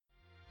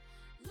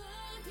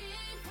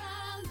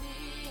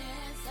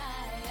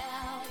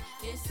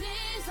It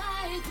seems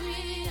like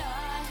we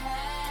are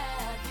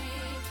happy,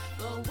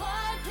 but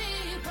what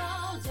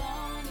people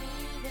don't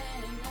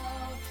even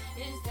know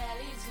is that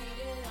he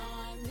cheated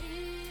on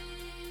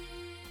me.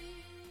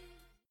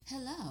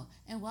 Hello,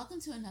 and welcome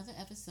to another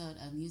episode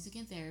of Music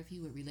and Therapy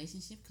with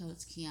relationship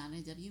coach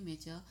Kiana W.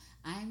 Mitchell.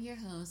 I am your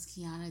host,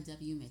 Kiana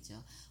W.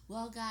 Mitchell.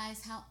 Well,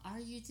 guys, how are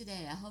you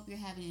today? I hope you're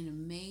having an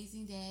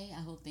amazing day.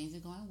 I hope things are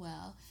going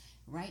well.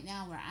 Right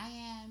now, where I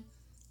am,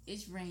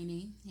 it's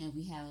raining, and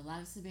we have a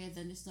lot of severe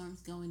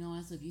thunderstorms going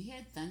on. So if you hear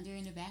thunder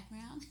in the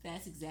background,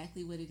 that's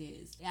exactly what it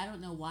is. I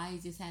don't know why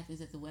it just happens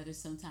that the weather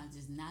sometimes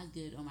is not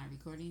good on my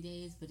recording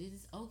days, but it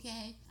is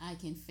okay. I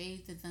can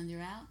fade the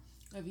thunder out.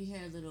 Or if you hear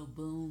a little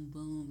boom,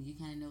 boom, you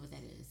kind of know what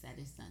that is. That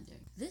is thunder.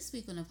 This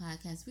week on the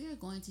podcast, we are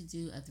going to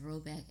do a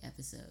throwback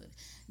episode.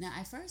 Now,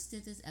 I first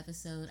did this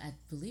episode, I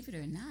believe it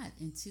or not,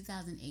 in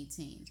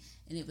 2018.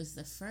 And it was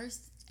the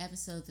first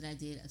episode that I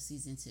did of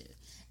season 2.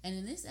 And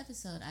in this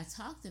episode, I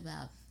talked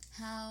about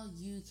how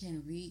you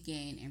can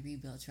regain and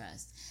rebuild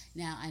trust.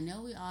 Now, I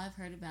know we all have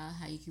heard about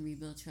how you can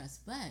rebuild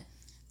trust, but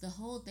the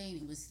whole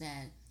thing was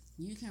that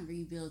you can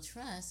rebuild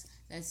trust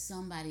that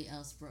somebody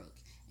else broke.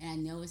 And I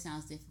know it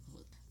sounds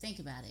difficult. Think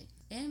about it.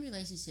 In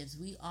relationships,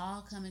 we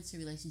all come into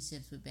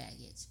relationships with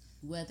baggage.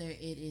 Whether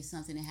it is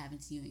something that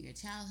happened to you in your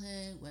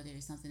childhood, whether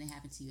it's something that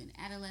happened to you in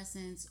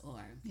adolescence, or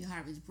your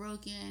heart was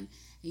broken and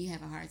you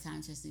have a hard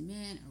time trusting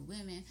men or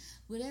women,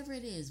 whatever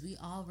it is, we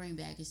all bring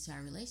baggage to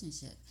our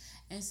relationship.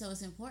 And so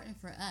it's important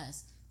for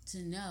us to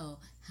know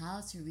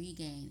how to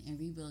regain and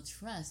rebuild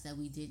trust that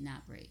we did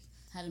not break,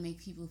 how to make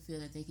people feel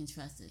that they can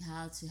trust it,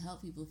 how to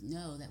help people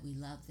know that we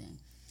love them.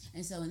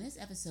 And so in this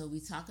episode,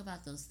 we talk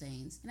about those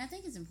things. And I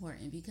think it's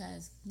important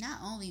because not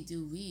only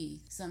do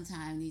we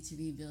sometimes need to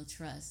rebuild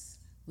trust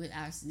with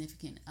our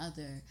significant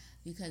other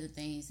because of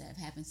things that have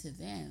happened to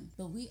them,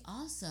 but we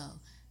also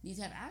need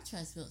to have our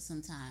trust built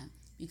sometime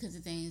because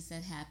of things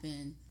that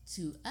happen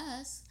to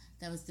us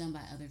that was done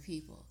by other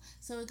people.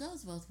 So it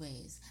goes both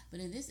ways. But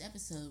in this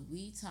episode,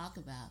 we talk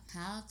about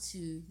how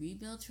to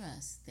rebuild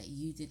trust that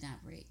you did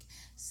not break.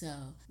 So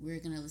we're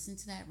going to listen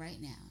to that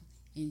right now.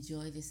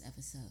 Enjoy this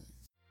episode.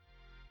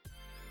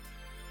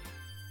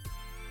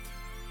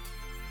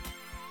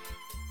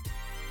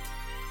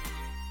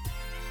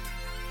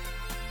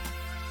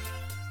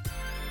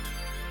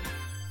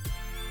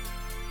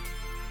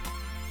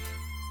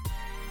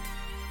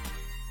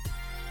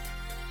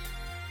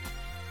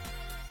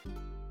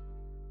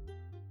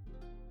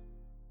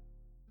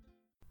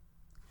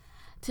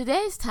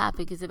 Today's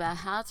topic is about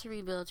how to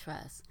rebuild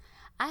trust.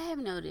 I have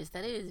noticed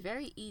that it is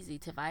very easy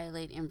to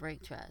violate and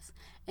break trust,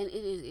 and it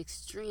is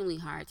extremely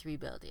hard to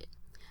rebuild it.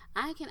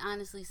 I can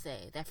honestly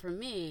say that for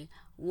me,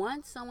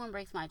 once someone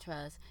breaks my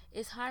trust,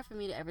 it's hard for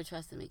me to ever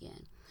trust them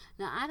again.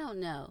 Now, I don't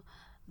know,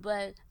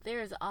 but there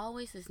is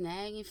always this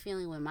nagging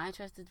feeling when my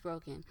trust is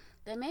broken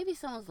that maybe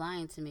someone's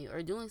lying to me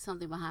or doing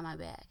something behind my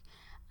back.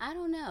 I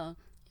don't know.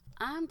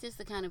 I'm just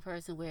the kind of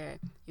person where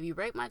if you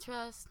break my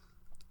trust,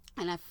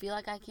 and I feel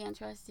like I can't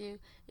trust you,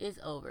 it's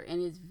over. And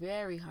it's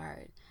very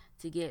hard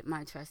to get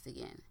my trust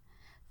again.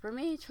 For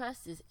me,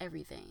 trust is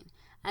everything.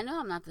 I know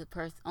I'm not the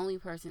only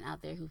person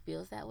out there who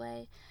feels that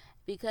way,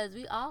 because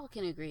we all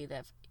can agree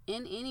that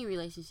in any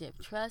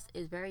relationship, trust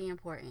is very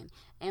important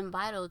and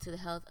vital to the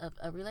health of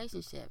a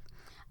relationship.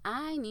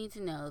 I need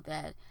to know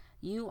that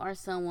you are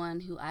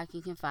someone who I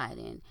can confide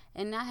in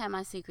and not have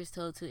my secrets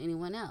told to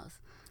anyone else.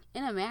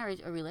 In a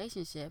marriage or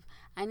relationship,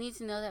 I need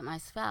to know that my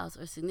spouse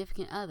or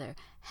significant other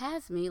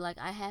has me like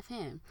I have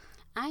him.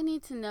 I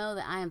need to know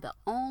that I am the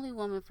only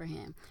woman for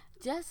him,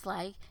 just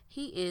like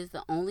he is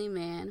the only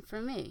man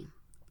for me.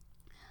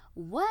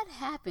 What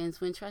happens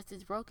when trust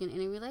is broken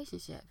in a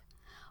relationship?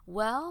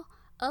 Well,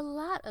 a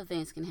lot of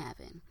things can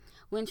happen.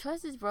 When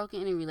trust is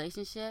broken in a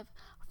relationship,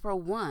 for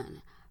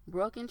one,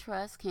 broken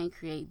trust can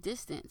create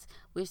distance,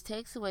 which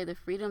takes away the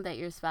freedom that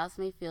your spouse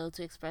may feel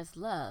to express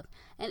love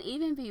and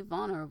even be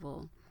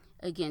vulnerable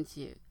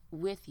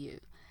with you.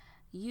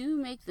 You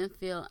make them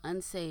feel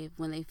unsafe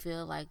when they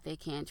feel like they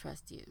can't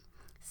trust you.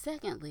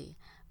 Secondly,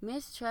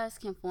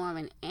 mistrust can form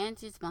an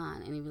anxious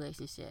bond in a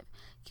relationship.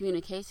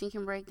 Communication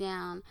can break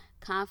down,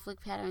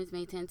 conflict patterns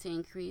may tend to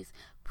increase,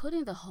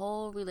 putting the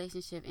whole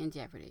relationship in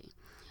jeopardy.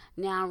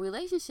 Now,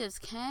 relationships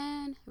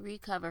can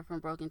recover from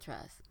broken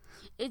trust.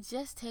 It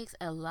just takes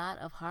a lot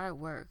of hard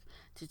work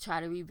to try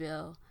to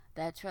rebuild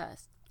that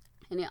trust.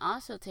 And it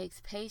also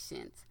takes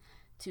patience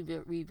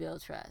to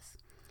rebuild trust.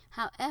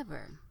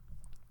 However,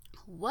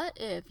 what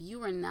if you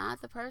were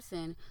not the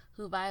person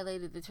who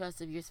violated the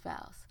trust of your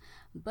spouse,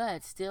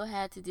 but still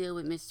had to deal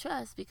with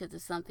mistrust because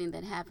of something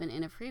that happened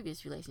in a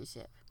previous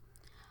relationship?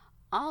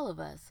 All of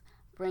us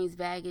brings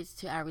baggage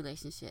to our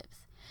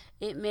relationships.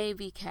 It may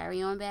be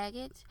carry-on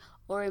baggage,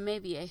 or it may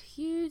be a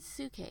huge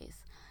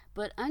suitcase.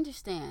 But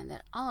understand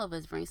that all of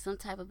us bring some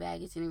type of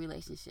baggage in a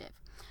relationship.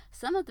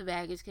 Some of the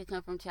baggage could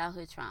come from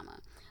childhood trauma.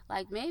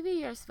 Like maybe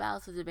your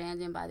spouse was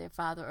abandoned by their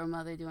father or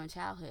mother during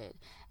childhood.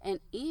 And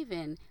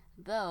even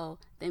though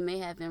they may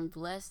have been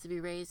blessed to be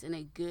raised in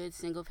a good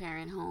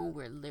single-parent home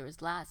where there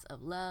was lots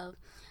of love,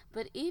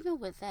 but even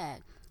with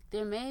that,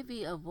 there may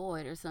be a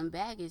void or some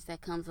baggage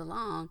that comes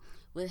along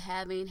with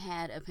having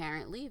had a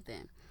parent leave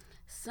them.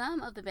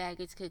 Some of the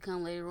baggage could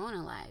come later on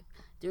in life,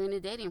 during the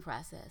dating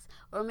process,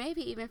 or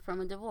maybe even from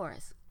a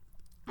divorce.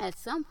 At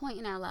some point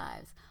in our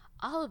lives,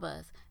 all of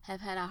us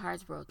have had our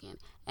hearts broken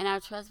and our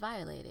trust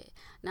violated.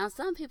 Now,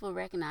 some people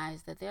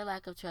recognize that their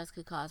lack of trust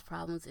could cause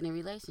problems in a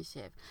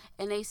relationship,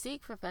 and they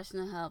seek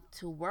professional help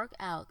to work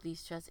out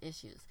these trust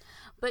issues.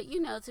 But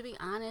to be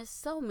honest,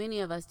 so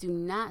many of us do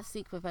not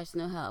seek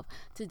professional help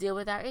to deal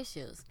with our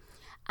issues.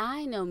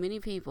 I know many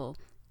people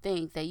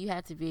think that you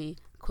have to be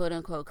quote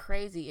unquote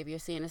crazy if you're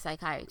seeing a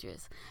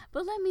psychiatrist.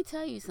 But let me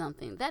tell you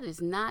something, that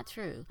is not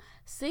true.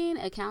 Seeing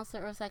a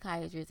counselor or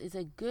psychiatrist is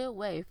a good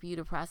way for you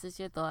to process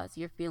your thoughts,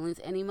 your feelings,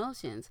 and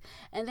emotions,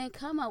 and then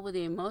come up with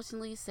an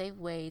emotionally safe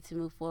way to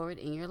move forward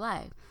in your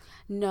life.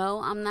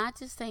 No, I'm not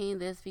just saying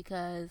this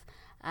because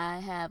I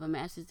have a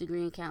master's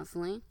degree in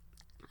counseling.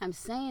 I'm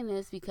saying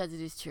this because it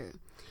is true.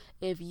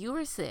 If you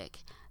were sick,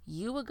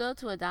 you would go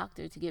to a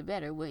doctor to get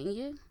better, wouldn't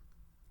you?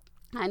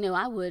 I know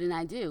I would, and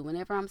I do.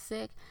 Whenever I'm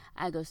sick,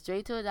 I go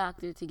straight to a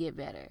doctor to get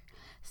better.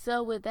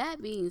 So with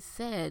that being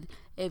said,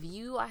 if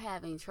you are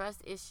having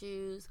trust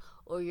issues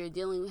or you're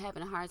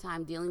having a hard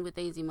time dealing with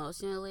things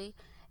emotionally,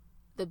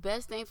 the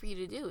best thing for you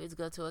to do is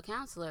go to a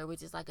counselor,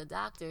 which is like a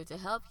doctor, to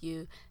help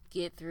you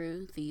get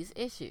through these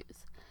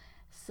issues.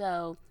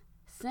 So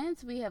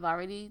since we have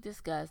already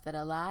discussed that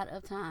a lot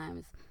of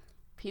times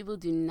people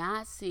do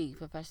not seek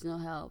professional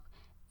help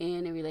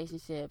in a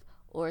relationship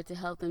or to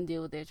help them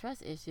deal with their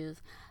trust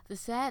issues, the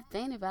sad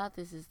thing about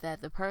this is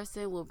that the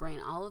person will bring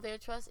all of their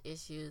trust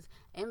issues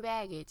and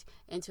baggage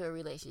into a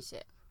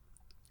relationship.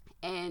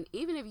 And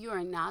even if you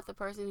are not the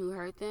person who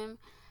hurt them,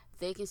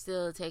 they can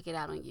still take it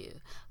out on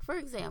you. For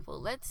example,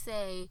 let's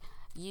say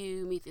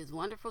you meet this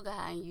wonderful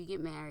guy and you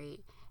get married,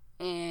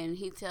 and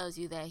he tells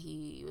you that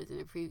he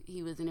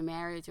was in a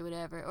marriage or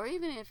whatever, or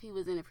even if he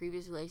was in a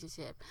previous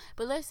relationship.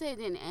 But let's say it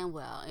didn't end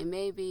well, and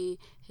maybe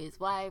his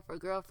wife or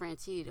girlfriend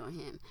cheated on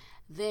him.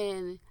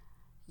 Then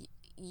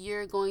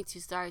you're going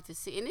to start to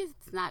see, and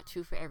it's not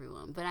true for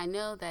everyone, but I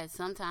know that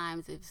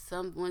sometimes if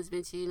someone's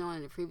been cheating on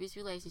in a previous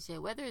relationship,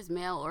 whether it's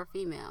male or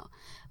female,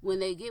 when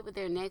they get with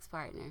their next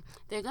partner,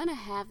 they're going to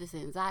have this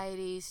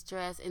anxiety,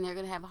 stress, and they're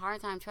going to have a hard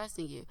time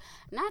trusting you.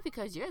 Not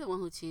because you're the one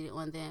who cheated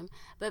on them,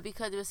 but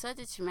because it was such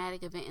a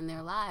traumatic event in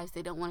their lives,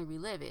 they don't want to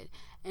relive it.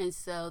 And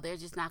so they're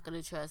just not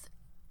going to trust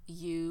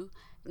you,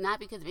 not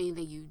because of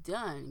anything you've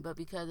done, but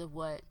because of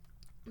what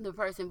the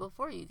person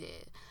before you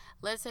did.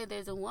 Let's say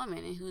there's a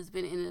woman who's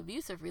been in an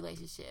abusive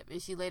relationship and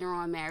she later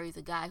on marries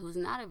a guy who's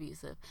not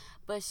abusive,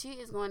 but she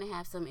is going to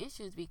have some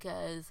issues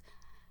because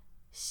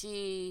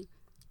she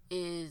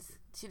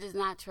does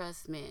not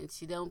trust men.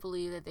 She don't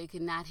believe that they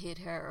could not hit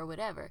her or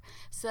whatever.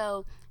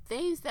 So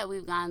things that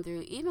we've gone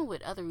through, even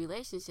with other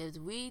relationships,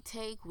 we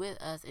take with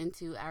us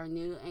into our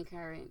new and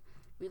current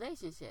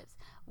relationships,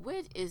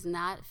 which is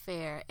not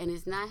fair and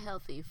is not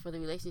healthy for the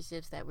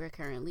relationships that we're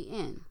currently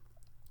in.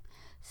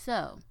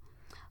 So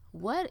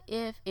what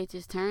if it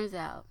just turns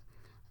out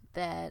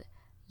that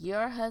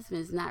your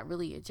husband's not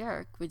really a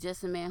jerk, but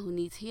just a man who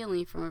needs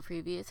healing from a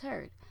previous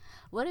hurt?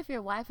 What if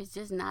your wife is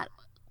just not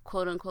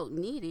quote unquote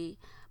needy,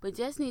 but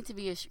just needs to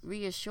be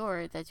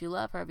reassured that you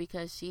love her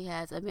because she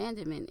has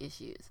abandonment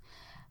issues?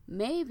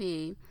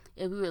 Maybe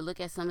if we would look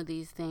at some of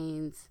these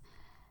things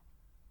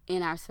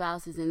in our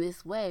spouses in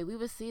this way, we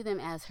would see them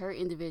as hurt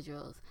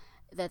individuals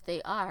that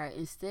they are,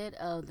 instead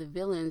of the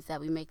villains that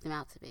we make them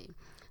out to be.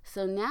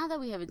 So now that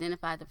we have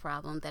identified the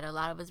problem that a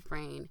lot of us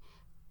bring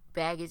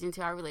baggage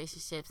into our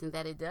relationships and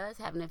that it does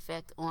have an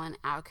effect on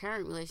our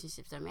current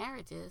relationships or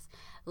marriages,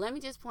 let me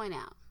just point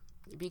out,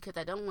 because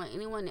I don't want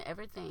anyone to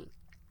ever think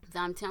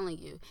that I'm telling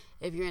you,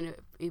 if you're in an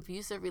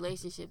abusive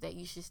relationship, that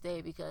you should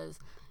stay because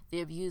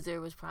the abuser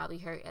was probably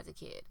hurt as a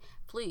kid.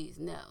 Please,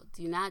 no,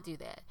 do not do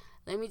that.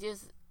 Let me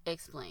just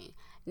explain.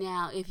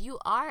 Now, if you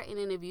are in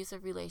an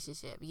abusive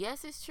relationship,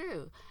 yes, it's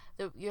true.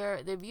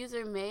 The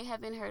abuser may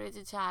have been hurt as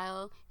a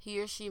child. He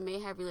or she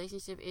may have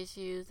relationship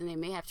issues and they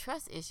may have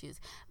trust issues.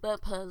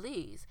 But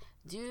please,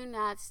 do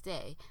not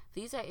stay.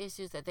 These are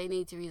issues that they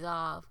need to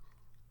resolve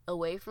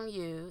away from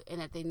you and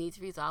that they need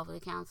to resolve with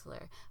a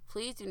counselor.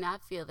 Please do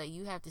not feel that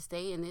you have to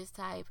stay in this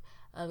type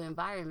of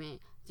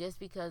environment just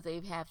because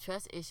they have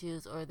trust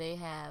issues or they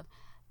have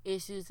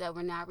issues that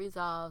were not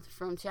resolved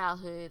from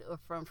childhood or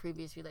from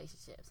previous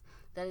relationships.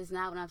 That is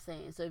not what I'm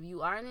saying. So if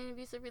you are in an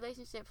abusive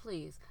relationship,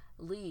 please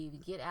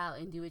leave, get out,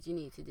 and do what you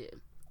need to do.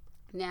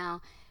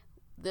 Now,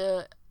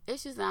 the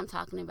issues that I'm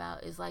talking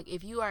about is like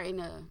if you are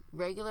in a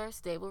regular,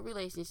 stable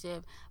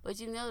relationship, but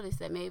you notice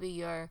that maybe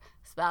your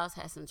spouse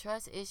has some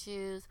trust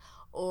issues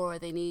or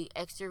they need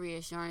extra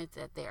reassurance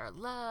that they are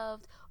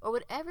loved or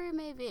whatever it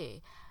may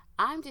be.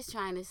 I'm just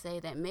trying to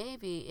say that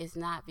maybe it's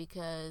not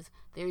because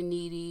they're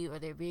needy or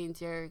they're being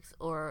jerks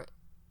or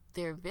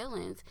they're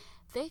villains.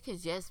 They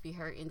could just be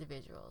hurt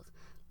individuals.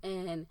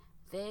 And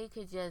they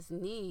could just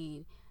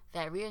need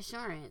that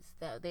reassurance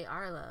that they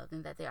are loved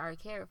and that they are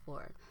cared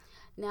for.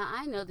 Now,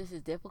 I know this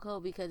is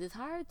difficult because it's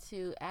hard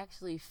to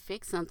actually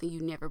fix something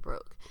you never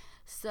broke.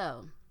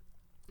 So,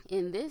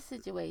 In this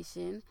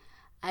situation,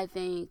 I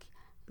think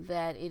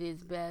that it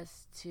is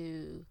best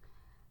to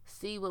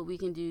see what we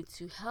can do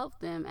to help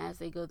them as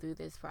they go through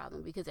this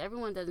problem, because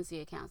everyone doesn't see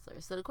a counselor.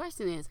 So the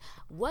question is,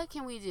 what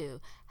can we do?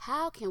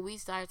 How can we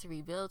start to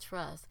rebuild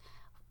trust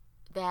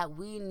that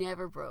we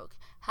never broke?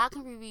 How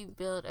can we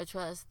rebuild a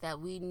trust that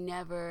we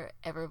never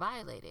ever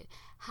violated?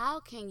 How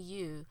can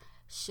you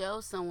show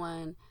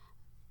someone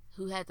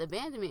who has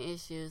abandonment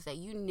issues that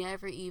you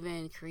never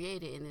even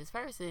created in this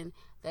person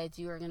that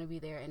you are going to be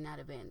there and not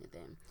abandon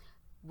them?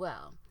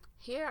 Well,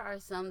 here are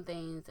some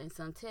things and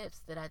some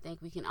tips that I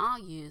think we can all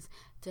use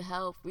to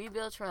help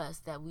rebuild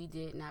trust that we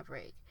did not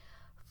break.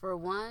 For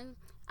one,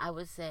 I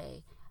would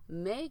say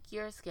make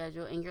your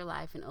schedule and your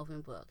life an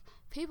open book.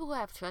 People who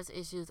have trust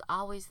issues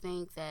always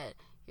think that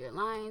you're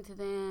lying to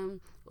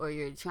them or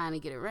you're trying to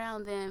get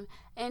around them.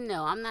 And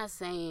no, I'm not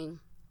saying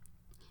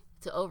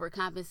to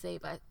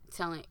overcompensate by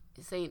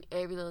saying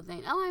every little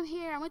thing. Oh, I'm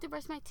here. I went to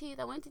brush my teeth.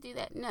 I went to do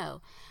that.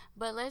 No.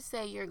 But let's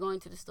say you're going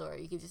to the store.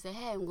 You can just say,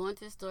 hey, I'm going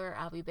to the store.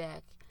 I'll be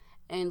back.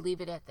 And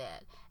leave it at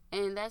that.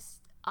 And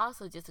that's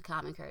also just a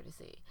common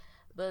courtesy.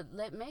 But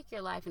make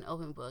your life an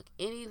open book.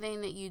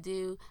 Anything that you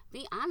do,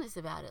 be honest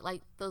about it.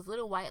 Like those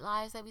little white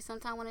lies that we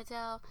sometimes want to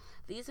tell,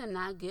 these are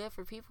not good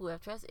for people who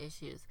have trust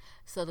issues.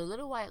 So the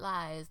little white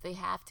lies, they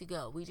have to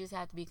go. We just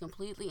have to be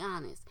completely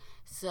honest.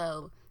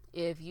 So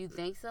if you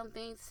think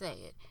something, say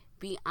it.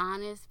 Be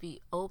honest,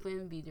 be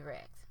open, be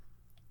direct.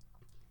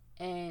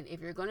 And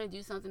if you're going to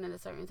do something at a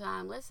certain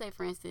time, let's say,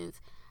 for instance,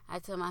 I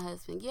tell my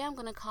husband, yeah, I'm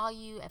going to call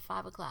you at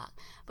 5 o'clock.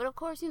 But of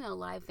course,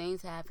 life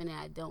things happen and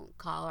I don't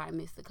call or I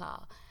miss the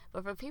call.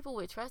 But for people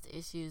with trust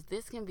issues,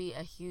 this can be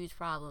a huge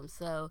problem.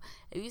 So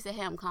if you say,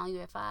 hey, I'm calling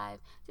you at 5,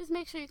 just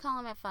make sure you call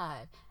them at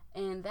 5.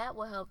 And that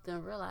will help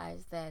them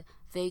realize that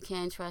they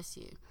can trust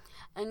you.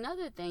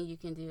 Another thing you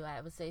can do, I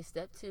would say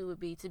step 2 would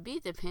be to be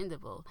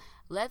dependable.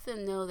 Let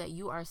them know that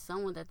you are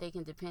someone that they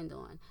can depend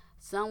on,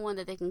 someone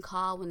that they can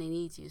call when they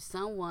need you,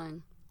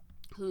 someone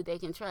who they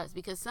can trust,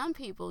 because some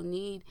people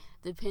need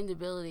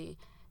dependability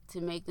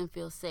to make them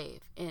feel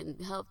safe and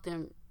help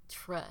them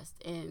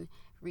trust and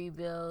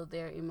rebuild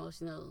their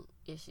emotional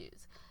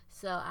issues.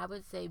 So I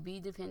would say be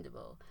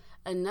dependable.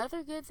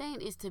 Another good thing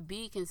is to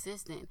be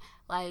consistent.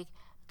 Like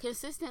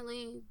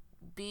consistently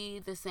be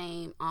the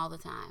same all the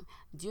time.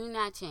 Do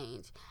not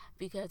change,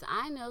 because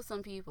I know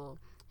some people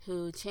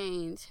who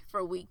change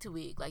from week to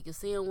week. Like you'll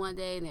see them one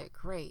day and they're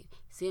great.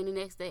 See them the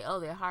next day,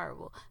 oh, they're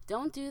horrible.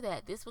 Don't do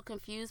that. This will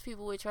confuse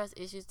people with trust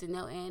issues to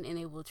no end, and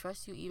they will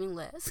trust you even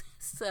less.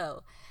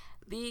 So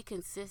be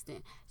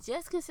consistent.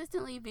 Just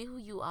consistently be who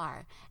you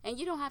are. And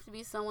you don't have to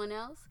be someone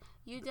else.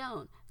 You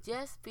don't.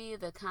 Just be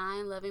the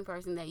kind, loving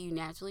person that you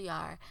naturally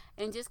are,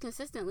 and just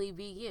consistently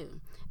be you.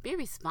 Be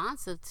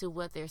responsive to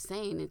what they're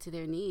saying and to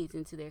their needs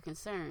and to their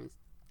concerns.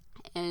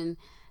 And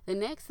the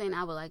next thing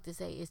I would like to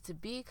say is to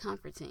be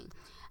comforting.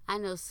 I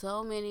know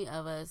so many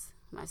of us,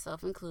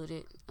 myself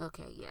included,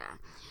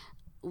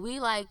 we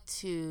like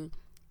to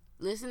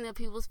listen to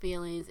people's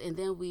feelings, and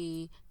then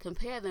we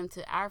compare them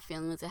to our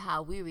feelings, to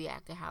how we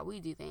react, to how we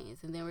do things.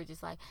 And then we're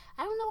just like,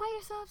 I don't know why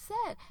you're so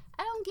upset.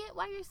 I don't get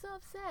why you're so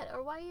upset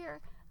or why you're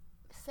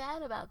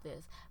sad about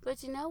this.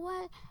 But you know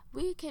what?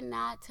 We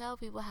cannot tell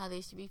people how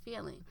they should be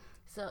feeling.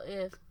 So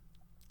if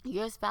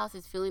your spouse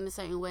is feeling a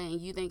certain way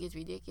and you think it's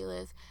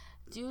ridiculous,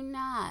 do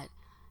not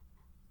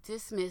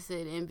dismiss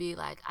it and be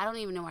like, I don't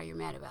even know why you're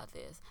mad about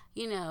this.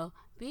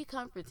 Be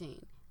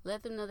comforting.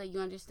 Let them know that you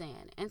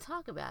understand and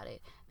talk about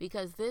it,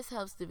 because this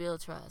helps to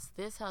build trust.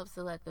 This helps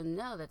to let them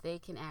know that they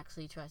can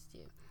actually trust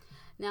you.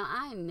 Now,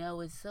 I know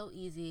it's so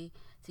easy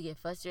to get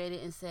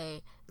frustrated and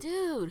say,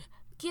 dude,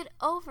 get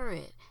over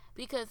it,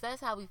 because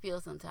that's how we feel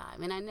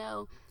sometimes. And I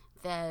know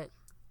that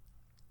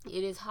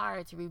it is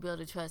hard to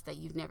rebuild a trust that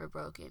you've never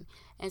broken.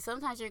 And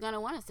sometimes you're going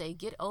to want to say,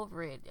 get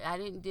over it. I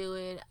didn't do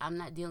it. I'm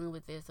not dealing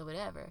with this or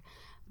whatever.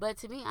 But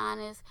to be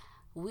honest,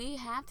 we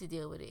have to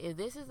deal with it. If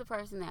this is the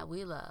person that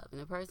we love and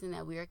the person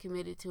that we are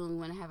committed to and we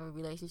want to have a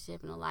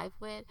relationship and a life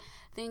with,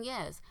 then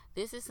yes,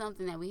 this is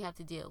something that we have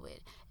to deal with.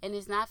 And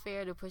it's not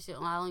fair to push it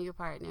all on your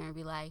partner and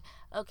be like,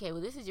 okay,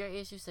 well, this is your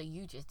issue, so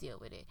you just deal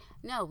with it.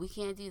 No, we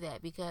can't do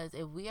that, because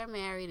if we are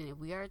married and if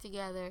we are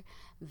together,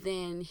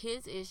 then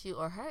his issue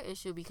or her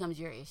issue becomes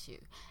your issue.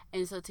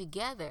 And so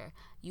together,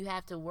 you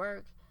have to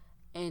work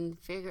and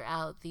figure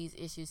out these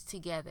issues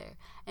together.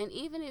 And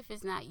even if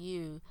it's not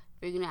you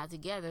figuring it out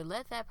together,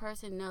 let that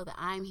person know that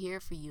I'm here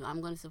for you.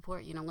 I'm going to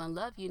support you, and I'm going to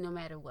love you no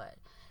matter what.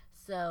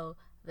 So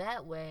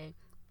that way,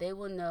 they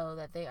will know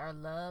that they are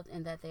loved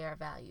and that they are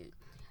valued.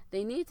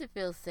 They need to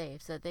feel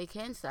safe so that they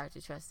can start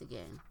to trust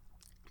again.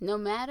 No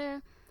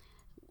matter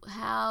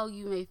how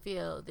you may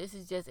feel, this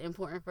is just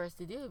important for us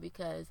to do,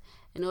 because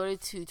in order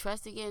to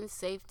trust again,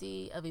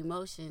 safety of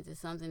emotions is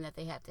something that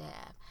they have to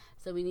have.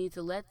 So we need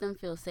to let them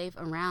feel safe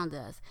around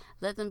us.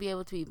 Let them be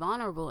able to be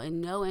vulnerable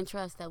and know and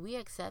trust that we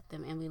accept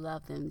them and we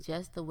love them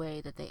just the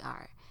way that they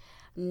are.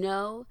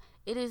 No,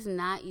 it is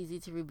not easy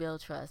to rebuild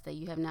trust that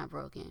you have not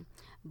broken,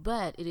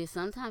 but it is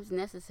sometimes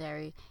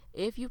necessary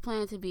if you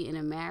plan to be in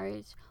a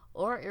marriage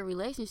or a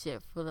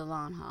relationship for the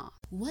long haul.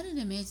 What an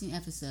amazing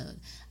episode.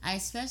 I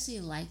especially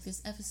like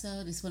this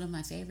episode. It's one of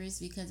my favorites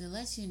because it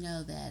lets you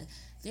know that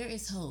there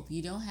is hope.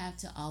 You don't have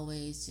to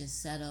always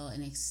just settle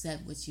and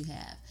accept what you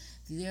have.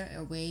 There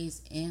are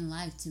ways in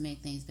life to make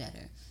things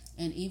better.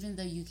 And even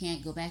though you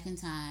can't go back in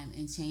time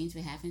and change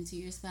what happened to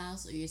your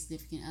spouse or your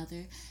significant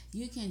other,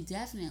 you can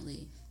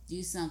definitely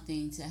do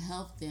something to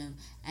help them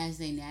as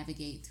they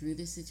navigate through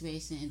this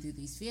situation and through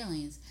these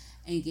feelings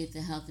and get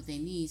the help that they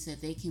need so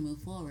that they can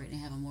move forward and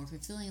have a more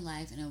fulfilling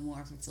life and a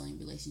more fulfilling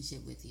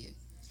relationship with you.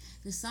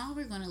 The song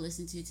we're going to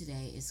listen to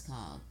today is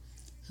called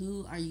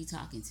Who Are You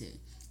Talking To?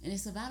 And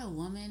it's about a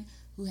woman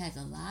who has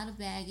a lot of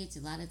baggage,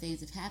 a lot of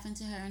things have happened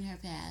to her in her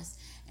past,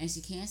 and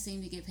she can't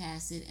seem to get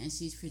past it, and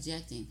she's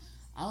projecting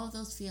all of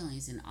those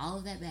feelings and all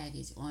of that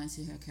baggage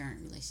onto her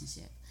current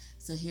relationship.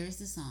 So here's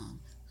the song,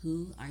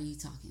 Who Are You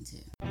Talking To?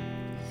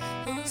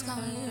 Who's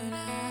calling you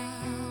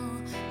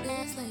now,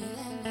 this late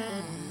at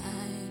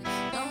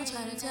night? Don't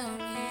try to tell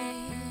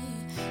me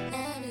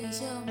that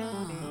is your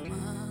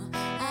mama.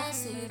 I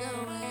see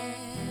the way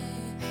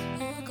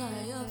you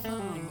got your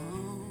phone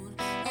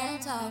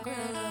and talk real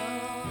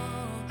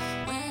low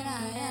when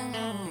I am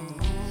home.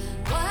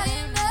 Why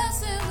you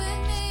messing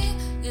with me?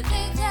 You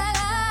think that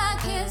I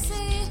can't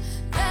see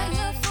that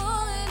you're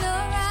fooling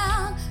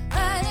around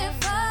right in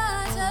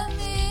front of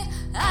me?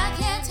 I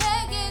can't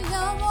take it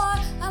no more.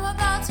 I'm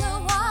about to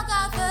walk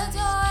out the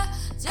door.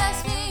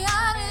 Just be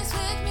honest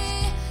with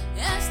me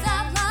and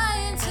stop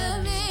lying to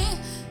me.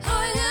 Who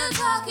are you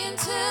talking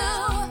to?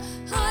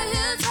 Who are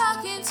you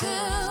talking to?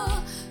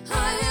 Who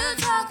are you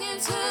talking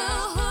to?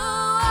 Who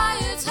are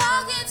you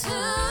talking to?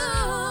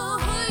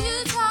 Who are you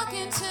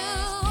talking to?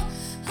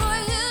 Who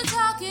are you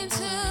talking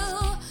to?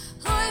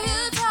 Who are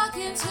you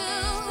talking to?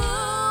 Who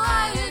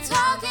are you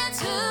talking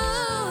to?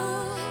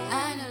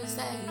 I noticed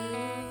that you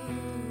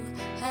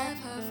have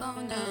her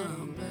phone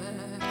number,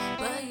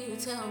 but you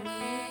tell me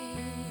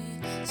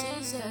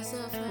she's just a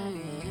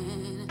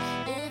friend.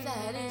 If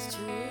that is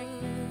true,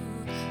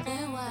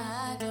 then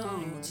why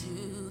don't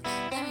you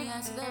let me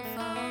answer the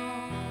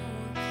phone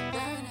the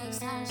next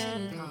time she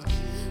calls you?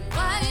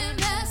 Why you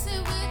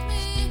messing with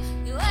me?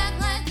 You act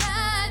like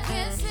I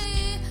can't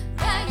see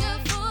that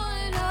you're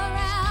fooling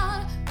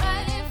around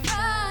right in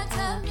front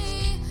of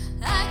me.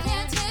 I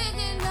can't take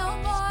it no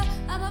more.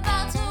 I'm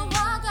about to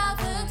walk out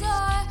the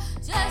door.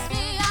 Just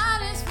be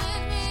honest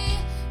with me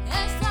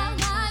and stop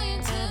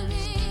lying to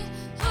me.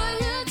 Who are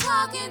you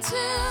talking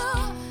to?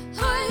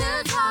 Who are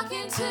you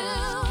talking to?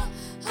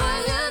 Who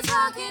are you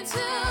talking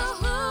to?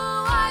 Who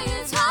are you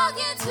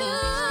talking to?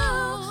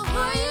 Who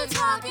are you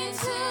talking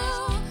to?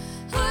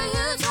 Who are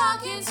you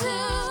talking to?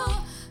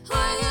 Who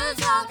are you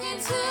talking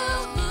to?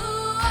 Who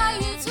are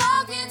you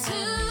talking to?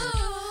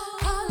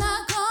 I'm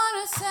not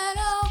gonna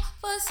settle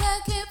for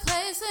second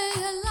place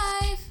in your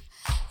life.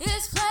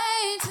 It's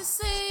plain to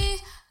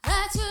see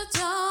that you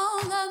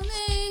don't love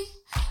me.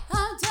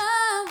 I'm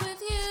done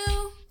with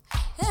you,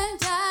 and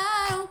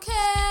I don't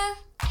care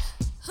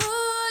who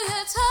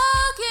you're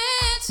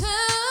talking to.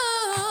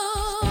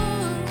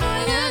 Who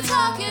are you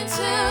talking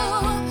to?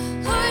 Who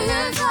are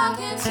you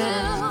talking to?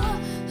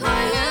 Who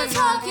are you talking to? Who are you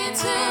talking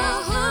to?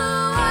 Who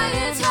are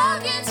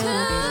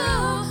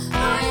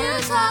you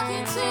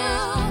talking to?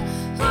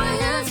 Who are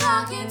you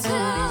talking to?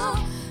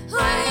 Who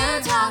are you talking to? Who are you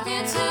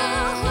talking to? Who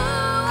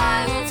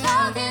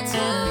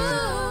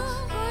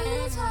are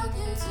you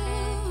talking to?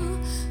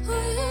 Who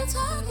are you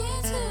talking to?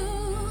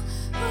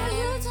 Who are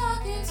you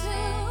talking to?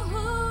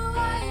 Who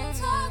are you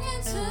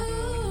talking to?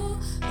 Who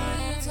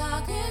are you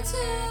talking to?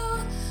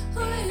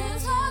 Who are you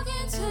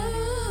talking to?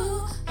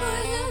 Who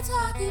are you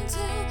talking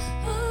to?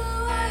 Who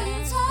are you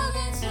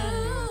talking to?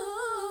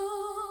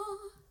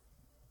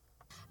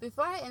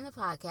 Before I end the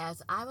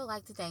podcast, I would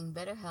like to thank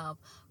BetterHelp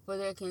for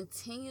their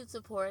continued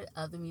support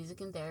of the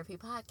Music and Therapy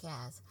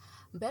podcast.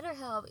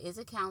 BetterHelp is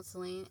a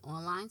counseling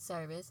online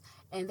service,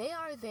 and they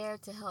are there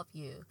to help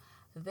you.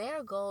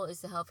 Their goal is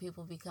to help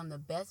people become the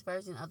best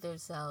version of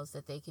themselves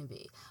that they can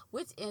be,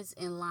 which is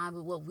in line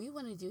with what we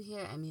want to do here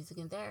at Music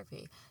and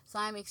Therapy. So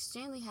I'm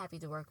extremely happy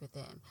to work with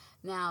them.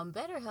 Now,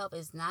 BetterHelp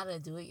is not a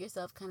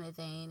do-it-yourself kind of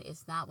thing.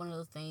 It's not one of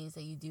those things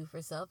that you do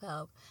for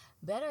self-help.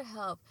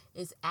 BetterHelp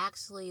is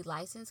actually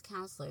licensed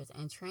counselors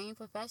and trained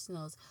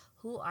professionals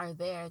who are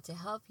there to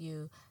help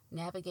you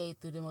navigate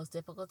through the most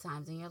difficult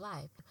times in your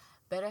life.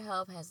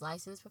 BetterHelp has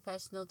licensed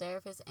professional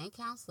therapists and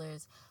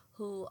counselors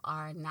who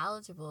are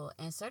knowledgeable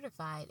and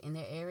certified in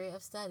their area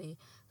of study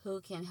who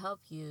can help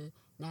you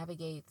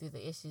navigate through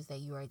the issues that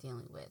you are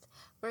dealing with.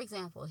 For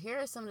example, here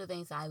are some of the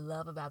things I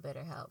love about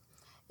BetterHelp.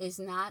 It's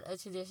not a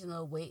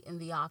traditional wait in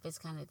the office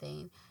kind of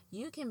thing.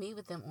 You can meet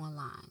with them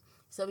online.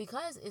 So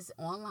because it's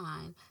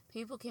online,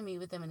 people can meet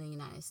with them in the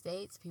United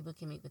States, people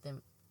can meet with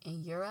them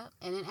in Europe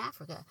and in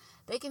Africa.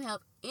 They can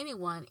help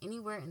anyone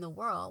anywhere in the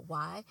world.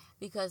 Why?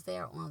 Because they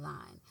are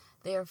online.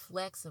 They are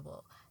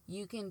flexible.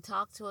 You can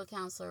talk to a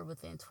counselor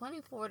within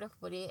 24 to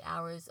 48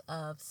 hours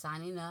of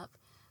signing up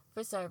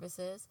for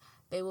services.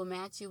 They will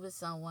match you with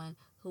someone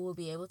who will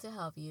be able to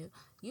help you.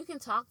 You can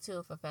talk to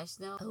a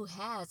professional who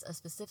has a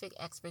specific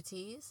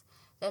expertise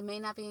that may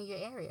not be in your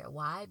area.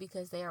 Why?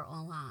 Because they are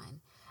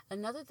online.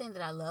 Another thing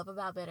that I love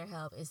about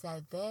BetterHelp is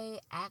that they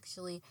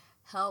actually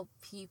help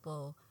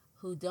people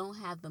who don't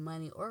have the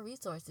money or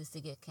resources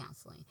to get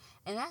counseling.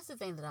 And that's the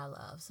thing that I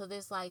love. So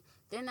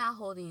they're not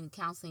holding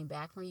counseling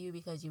back from you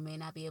because you may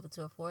not be able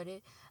to afford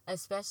it,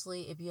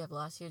 especially if you have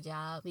lost your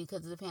job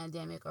because of the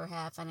pandemic or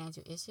have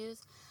financial issues.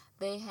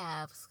 They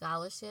have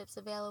scholarships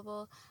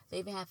available. They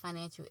even have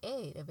financial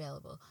aid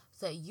available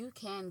so that you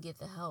can get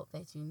the help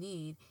that you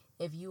need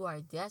if you are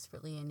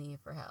desperately in need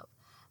for help.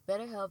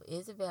 BetterHelp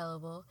is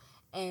available,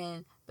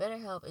 and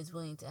BetterHelp is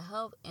willing to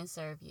help and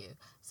serve you.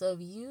 So if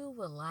you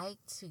would like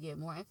to get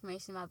more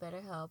information about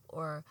BetterHelp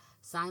or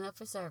sign up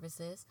for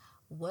services,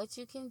 what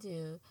you can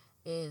do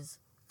is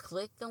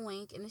click the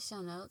link in the show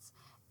notes,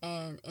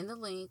 and in the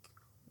link,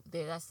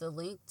 that's the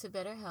link to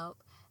BetterHelp,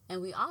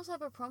 and we also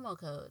have a promo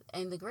code.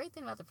 And the great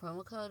thing about the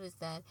promo code is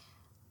that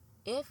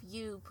if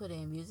you put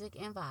in Music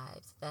and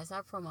Vibes, that's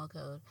our promo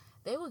code,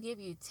 they will give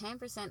you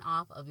 10%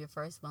 off of your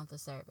first month of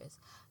service.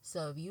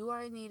 So if you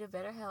are in need of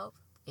BetterHelp,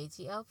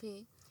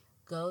 H-E-L-P,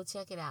 go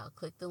check it out.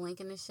 Click the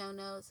link in the show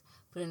notes,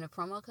 put in the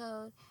promo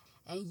code,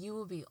 and you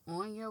will be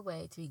on your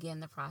way to begin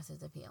the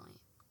process of healing.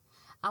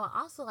 I would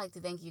also like to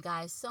thank you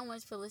guys so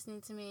much for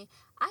listening to me.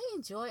 I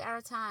enjoy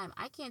our time.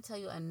 I can't tell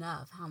you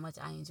enough how much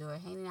I enjoy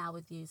hanging out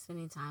with you,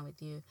 spending time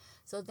with you.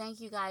 So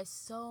thank you guys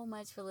so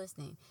much for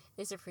listening.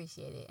 It's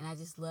appreciated, and I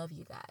just love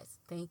you guys.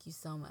 Thank you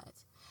so much.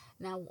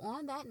 Now,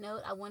 on that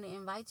note, I want to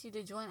invite you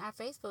to join our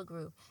Facebook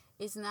group.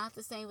 It's not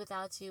the same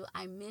without you.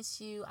 I miss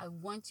you. I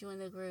want you in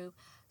the group.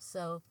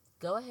 So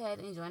go ahead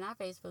and join our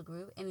Facebook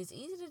group, and it's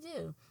easy to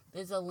do.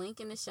 There's a link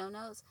in the show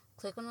notes.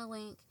 Click on the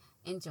link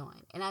and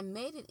join. And I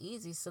made it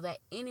easy so that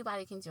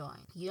anybody can join.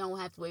 You don't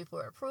have to wait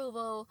for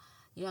approval.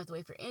 You don't have to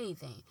wait for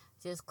anything.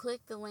 Just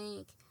click the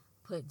link,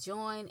 put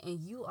join, and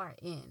you are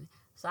in.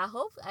 So I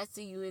hope I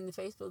see you in the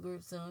Facebook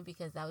group soon,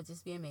 because that would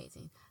just be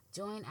amazing.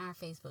 Join our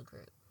Facebook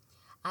group.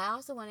 I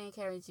also want to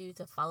encourage you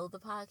to follow the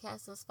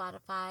podcast on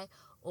Spotify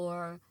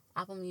or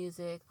Apple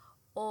Music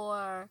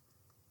or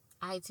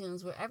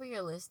iTunes, wherever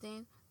you're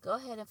listening. Go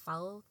ahead and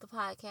follow the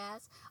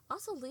podcast.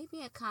 Also, leave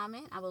me a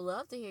comment. I would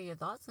love to hear your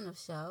thoughts on the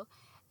show.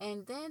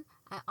 And then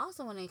I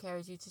also want to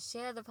encourage you to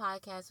share the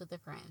podcast with a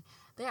friend.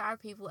 There are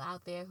people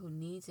out there who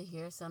need to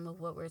hear some of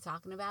what we're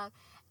talking about.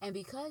 And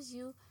because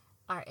you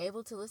are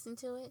able to listen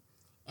to it,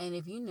 and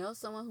if you know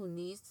someone who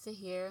needs to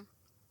hear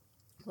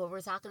what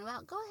we're talking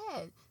about, go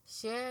ahead.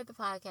 Share the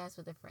podcast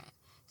with a friend.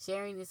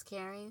 Sharing is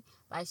caring.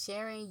 By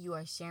sharing, you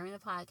are sharing the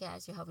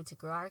podcast. You're helping to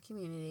grow our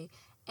community.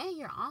 And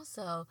you're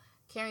also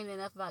caring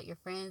enough about your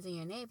friends and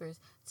your neighbors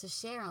to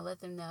share and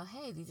let them know,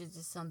 hey, these are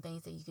just some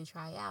things that you can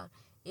try out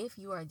if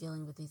you are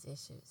dealing with these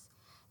issues.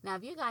 Now,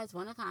 if you guys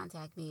want to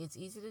contact me, it's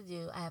easy to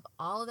do. I have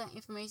all of that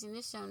information in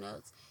the show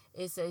notes.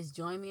 It says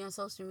join me on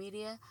social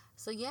media.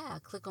 So yeah,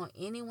 click on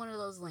any one of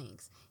those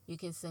links. You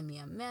can send me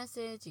a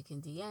message. You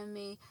can DM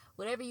me.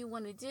 Whatever you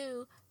want to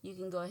do, you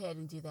can go ahead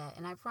and do that.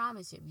 And I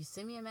promise you, if you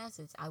send me a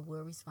message, I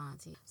will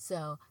respond to you.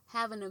 So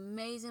have an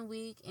amazing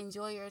week.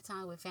 Enjoy your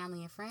time with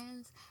family and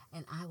friends.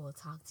 And I will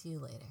talk to you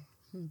later.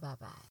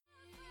 Bye-bye.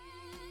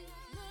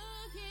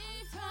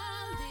 Looking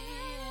from the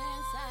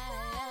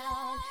inside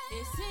out,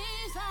 it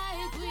seems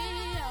like we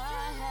are